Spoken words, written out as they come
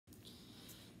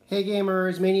Hey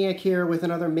gamers, Maniac here with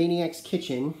another Maniac's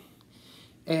Kitchen.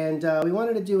 And we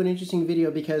wanted to do an interesting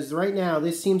video because right now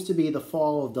this seems to be the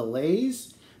fall of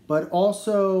delays, but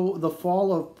also the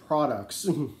fall of products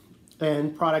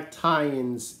and product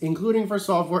tie-ins, including for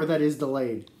software that is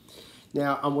delayed.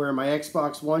 Now, I'm wearing my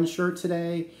Xbox One shirt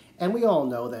today, and we all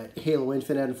know that Halo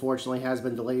Infinite unfortunately has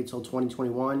been delayed till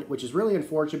 2021, which is really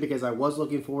unfortunate because I was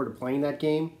looking forward to playing that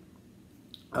game.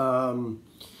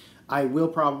 I will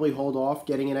probably hold off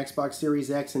getting an Xbox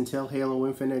Series X until Halo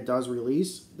Infinite does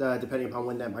release, depending upon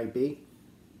when that might be.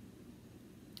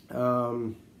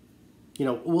 You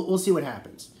know, we'll see what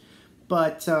happens.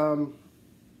 But, you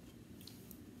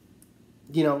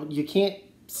know, you can't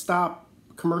stop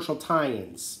commercial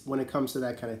tie-ins when it comes to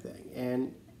that kind of thing.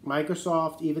 And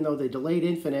Microsoft, even though they delayed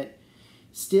Infinite,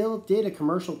 still did a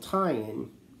commercial tie-in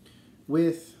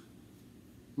with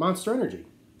Monster Energy.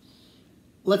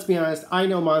 Let's be honest, I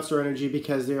know Monster Energy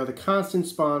because they are the constant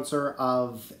sponsor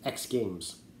of X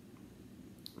Games.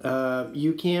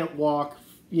 You can't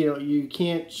you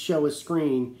can't show a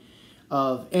screen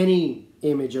of any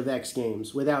image of X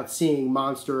Games without seeing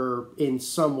Monster in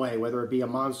some way, whether it be a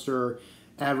Monster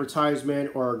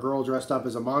advertisement or a girl dressed up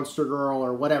as a Monster Girl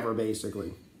or whatever,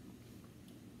 basically.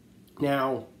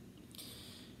 Now,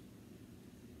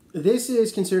 this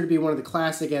is considered to be one of the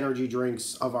classic energy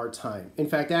drinks of our time. In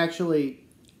fact, actually,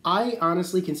 I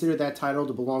honestly consider that title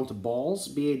to belong to Balls,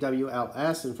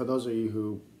 B-A-W-L-S, and for those of you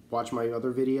who watch my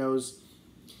other videos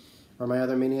or my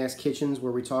other Maniac's Kitchens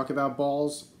where we talk about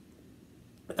balls,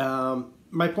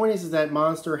 my point is that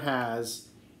Monster has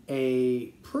a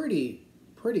pretty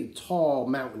tall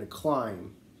mountain to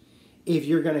climb if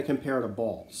you're going to compare to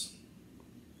Balls.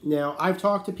 Now, I've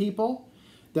talked to people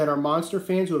that are Monster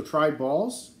fans who have tried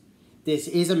Balls. This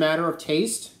is a matter of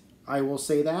taste. I will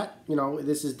say that, you know,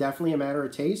 this is definitely a matter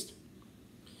of taste.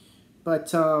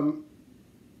 But I'm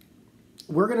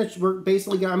gonna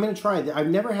try it. I've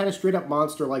never had a straight up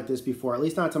Monster like this before, at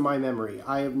least not to my memory.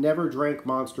 I have never drank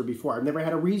Monster before. I've never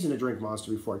had a reason to drink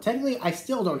Monster before. Technically, I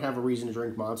still don't have a reason to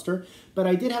drink Monster, but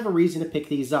I did have a reason to pick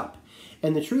these up.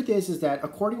 And the truth is that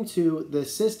according to the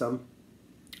system,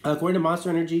 according to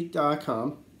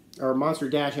MonsterEnergy.com or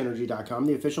Monster-Energy.com,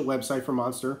 the official website for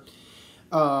Monster,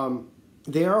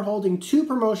 they are holding two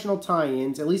promotional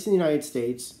tie-ins, at least in the United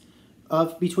States,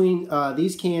 between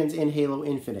these cans and Halo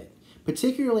Infinite.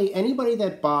 Particularly anybody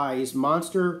that buys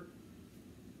Monster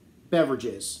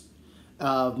beverages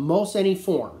of most any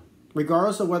form,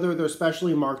 regardless of whether they're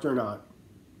specially marked or not,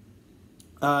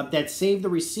 that save the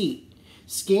receipt,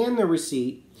 scan the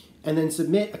receipt, and then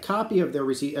submit a copy of their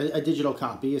receipt, a digital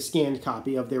copy, a scanned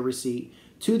copy of their receipt,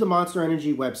 to the Monster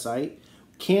Energy website,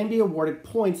 can be awarded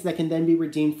points that can then be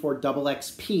redeemed for double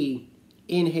XP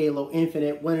in Halo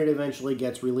Infinite when it eventually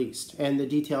gets released. And the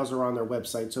details are on their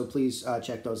website, so please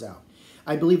check those out.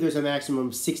 I believe there's a maximum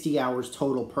of 60 hours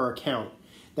total per account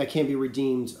that can be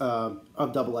redeemed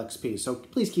of double XP, so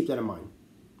please keep that in mind.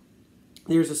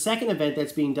 There's a second event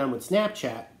that's being done with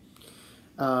Snapchat,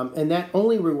 and that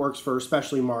only works for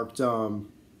specially marked.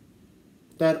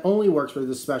 That only works for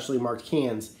the specially marked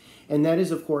cans, and that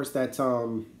is, of course, that.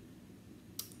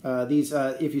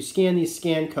 If you scan these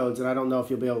scan codes, and I don't know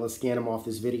if you'll be able to scan them off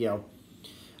this video,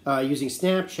 using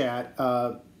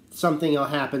Snapchat, something will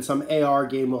happen, some AR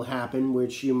game will happen,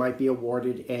 which you might be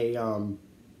awarded a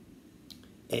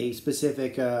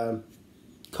specific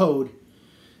code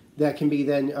that can be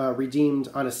then redeemed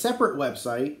on a separate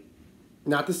website,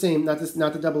 not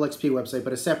the double XP website,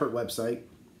 but a separate website,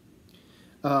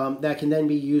 that can then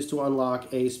be used to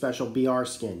unlock a special BR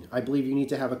skin. I believe you need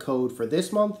to have a code for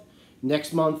this month,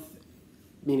 next month,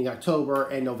 meaning October,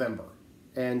 and November.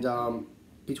 And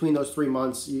between those 3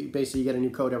 months, you basically get a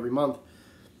new code every month.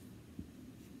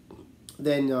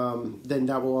 Then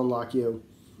that will unlock you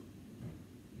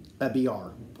a BR,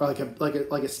 or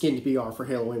like a skinned BR for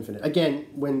Halo Infinite. Again,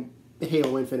 when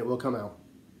Halo Infinite will come out.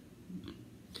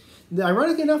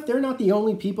 Ironically enough, they're not the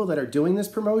only people that are doing this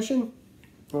promotion.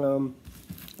 I'm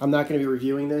not going to be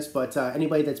reviewing this, but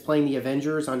anybody that's playing the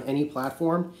Avengers on any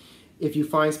platform, if you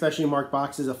find specially marked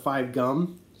boxes of 5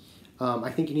 gum, I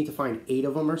think you need to find 8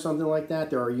 of them or something like that.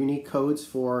 There are unique codes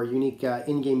for unique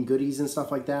in-game goodies and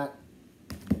stuff like that,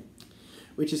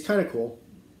 which is kind of cool.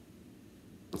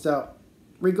 So,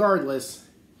 regardless,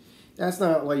 that's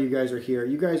not why you guys are here.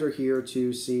 You guys are here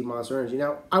to see Monster Energy.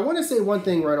 Now, I want to say one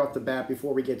thing right off the bat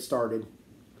before we get started.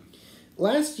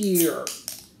 Last year,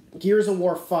 Gears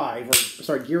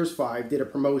 5 did a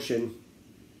promotion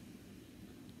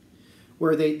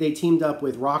where they teamed up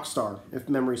with Rockstar, if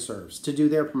memory serves, to do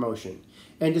their promotion.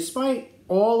 And despite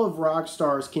all of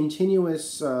Rockstar's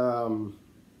continuous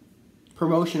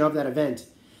promotion of that event,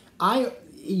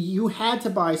 you had to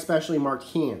buy specially marked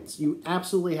cans. You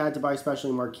absolutely had to buy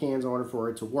specially marked cans in order for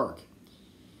it to work.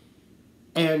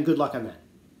 And good luck on that,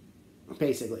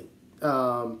 basically.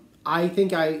 I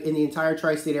think in the entire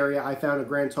tri-state area, I found a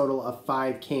grand total of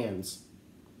 5 cans.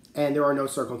 And there are no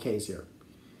Circle K's here.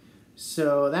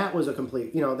 So that was a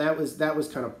complete, that was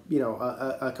kind of,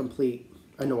 a complete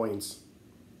annoyance.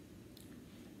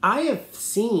 I have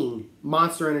seen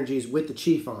Monster Energies with the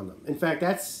Chief on them. In fact,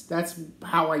 that's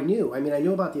how I knew. I mean, I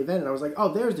knew about the event, and I was like,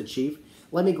 oh, there's the Chief.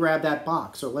 Let me grab that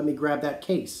box, or let me grab that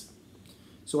case,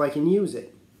 so I can use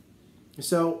it.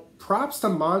 So props to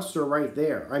Monster right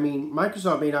there. I mean,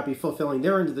 Microsoft may not be fulfilling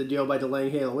their end of the deal by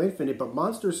delaying Halo Infinite, but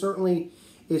Monster certainly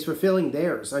is fulfilling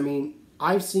theirs. I mean,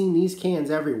 I've seen these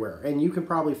cans everywhere, and you can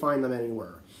probably find them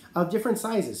anywhere. Of different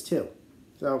sizes, too.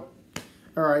 So,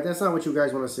 all right, that's not what you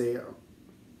guys want to see. It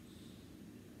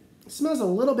smells a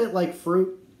little bit like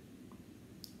fruit.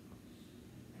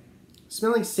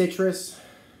 Smelling citrus.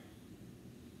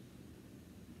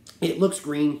 It looks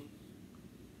green.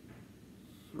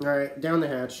 All right, down the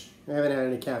hatch. I haven't had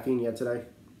any caffeine yet today.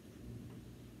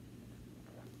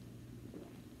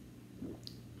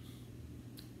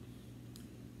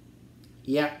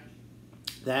 Yeah,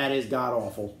 that is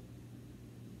god-awful.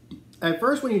 At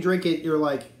first, when you drink it, you're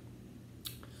like,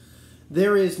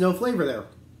 there is no flavor there.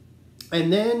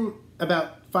 And then,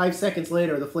 about 5 seconds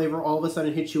later, the flavor all of a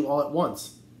sudden hits you all at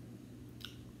once.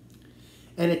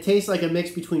 And it tastes like a mix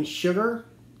between sugar,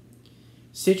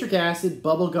 citric acid,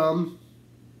 bubble gum,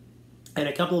 and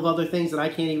a couple of other things that I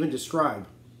can't even describe.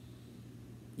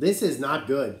 This is not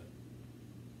good.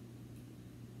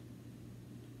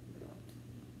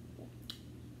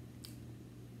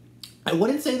 I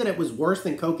wouldn't say that it was worse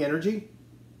than Coke Energy.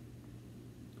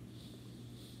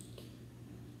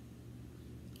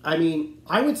 I mean,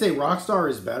 I would say Rockstar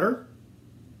is better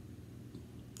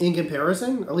in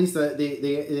comparison. At least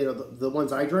the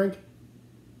ones I drank.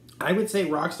 I would say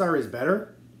Rockstar is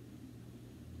better.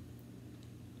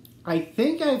 I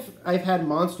think I've had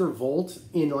Monster Volt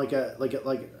in like there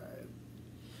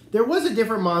was a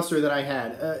different Monster that I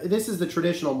had. This is the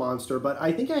traditional Monster, but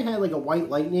I think I had like a White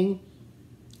Lightning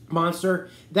Monster.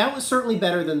 That was certainly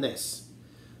better than this.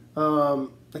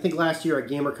 I think last year at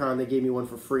GamerCon they gave me one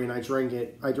for free, and I drank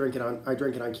it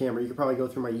on camera. You could probably go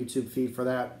through my YouTube feed for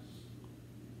that.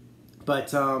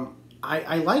 But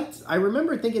I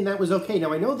remember thinking that was okay.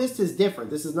 Now I know this is different.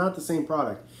 This is not the same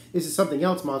product. This is something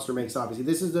else Monster makes, obviously.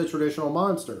 This is the traditional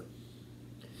Monster.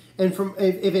 And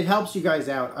if it helps you guys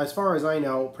out, as far as I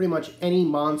know, pretty much any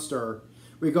Monster,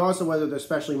 regardless of whether they're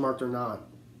specially marked or not,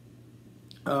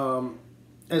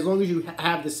 as long as you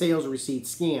have the sales receipt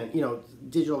scanned,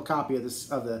 digital copy of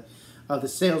the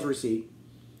sales receipt,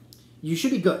 you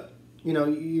should be good.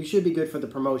 You should be good for the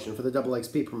promotion, for the Double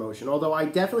XP promotion. Although I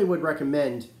definitely would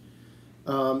recommend,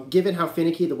 given how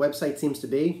finicky the website seems to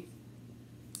be,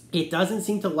 it doesn't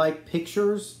seem to like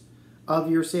pictures of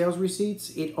your sales receipts.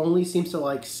 It only seems to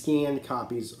like scanned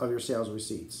copies of your sales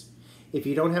receipts. If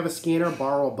you don't have a scanner,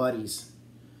 borrow a buddy's.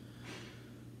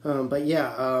 But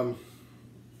yeah,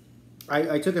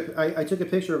 I took a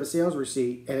picture of a sales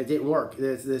receipt and it didn't work.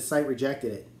 The site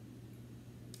rejected it.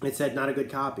 It said not a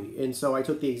good copy. And so I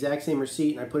took the exact same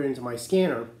receipt and I put it into my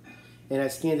scanner and I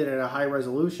scanned it at a high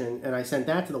resolution and I sent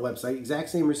that to the website, exact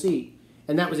same receipt,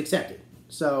 and that was accepted.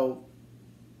 So,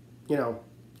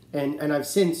 and I've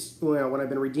since, when I've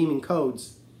been redeeming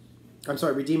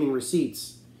redeeming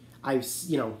receipts,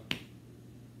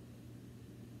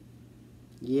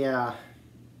 yeah.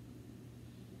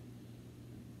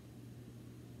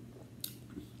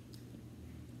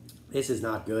 This is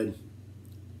not good.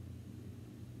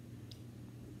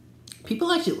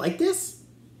 People actually like this?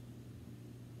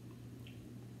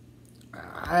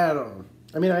 I don't know.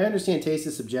 I mean, I understand taste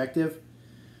is subjective.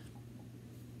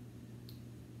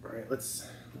 All right,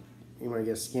 you want to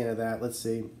get a scan of that. Let's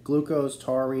see. Glucose,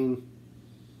 taurine,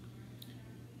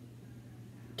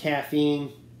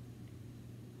 caffeine,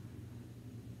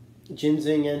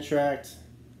 ginseng extract.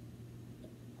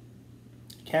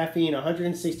 Caffeine,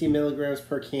 160 milligrams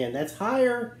per can. That's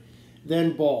higher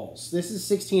than Balls. This is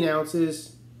 16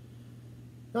 ounces.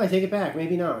 No, I take it back.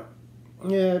 Maybe not.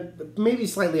 Yeah, maybe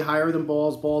slightly higher than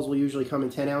Balls. Balls will usually come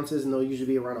in 10 ounces, and they'll usually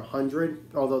be around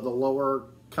 100, although the lower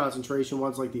concentration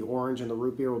ones, like the orange and the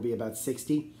root beer, will be about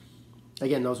 60.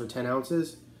 Again, those are 10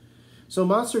 ounces. So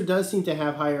Monster does seem to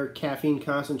have higher caffeine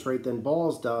concentrate than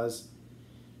Balls does,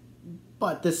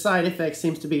 but the side effect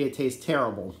seems to be it tastes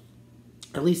terrible.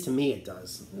 At least to me it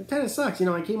does. It kind of sucks.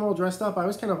 I came all dressed up. I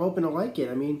was kind of hoping to like it.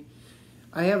 I mean,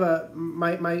 I have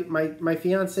my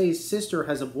fiance's sister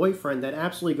has a boyfriend that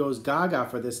absolutely goes gaga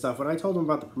for this stuff. When I told him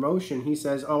about the promotion, he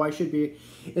says, "Oh, I should be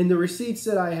in the receipts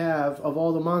that I have of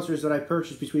all the monsters that I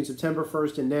purchased between September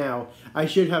 1st and now. I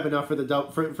should have enough for the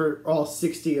for all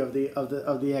 60 of the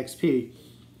XP."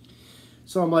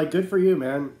 So I'm like, "Good for you,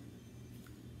 man."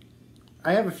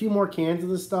 I have a few more cans of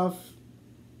this stuff.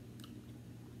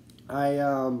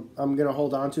 I'm gonna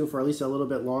hold on to for at least a little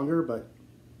bit longer, but.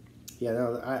 Yeah,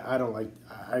 no, I don't like,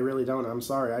 I really don't. I'm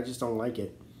sorry, I just don't like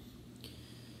it.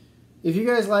 If you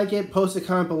guys like it, post a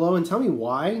comment below and tell me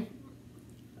why.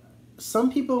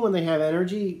 Some people, when they have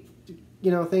energy, you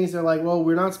know, things are like, well,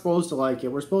 we're not supposed to like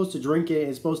it. We're supposed to drink it.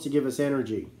 It's supposed to give us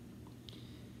energy.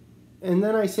 And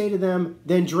then I say to them,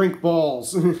 then drink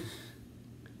balls.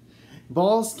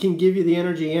 Balls can give you the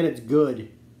energy and it's good.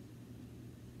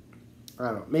 I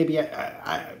don't know. Maybe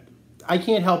I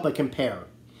can't help but compare.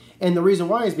 And the reason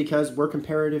why is because we're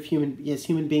comparative as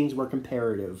human beings, we're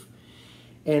comparative.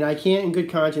 And I can't in good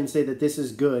conscience say that this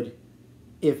is good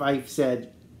if I've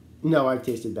said, no, I've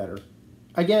tasted better.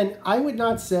 Again, I would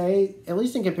not say, at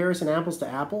least in comparison apples to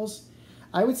apples,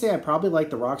 I would say I probably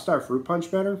like the Rockstar Fruit Punch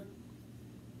better.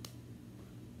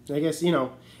 I guess, you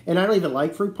know, and I don't even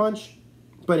like Fruit Punch,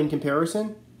 but in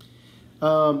comparison,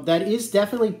 that is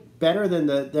definitely better than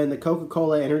the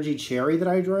Coca-Cola Energy Cherry that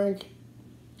I drank.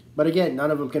 But again,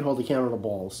 none of them can hold a candle to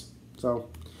balls. So,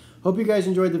 hope you guys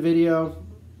enjoyed the video.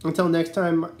 Until next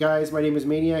time, guys, my name is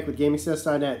Maniac with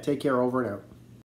GamingSuccess.net. Take care, over and out.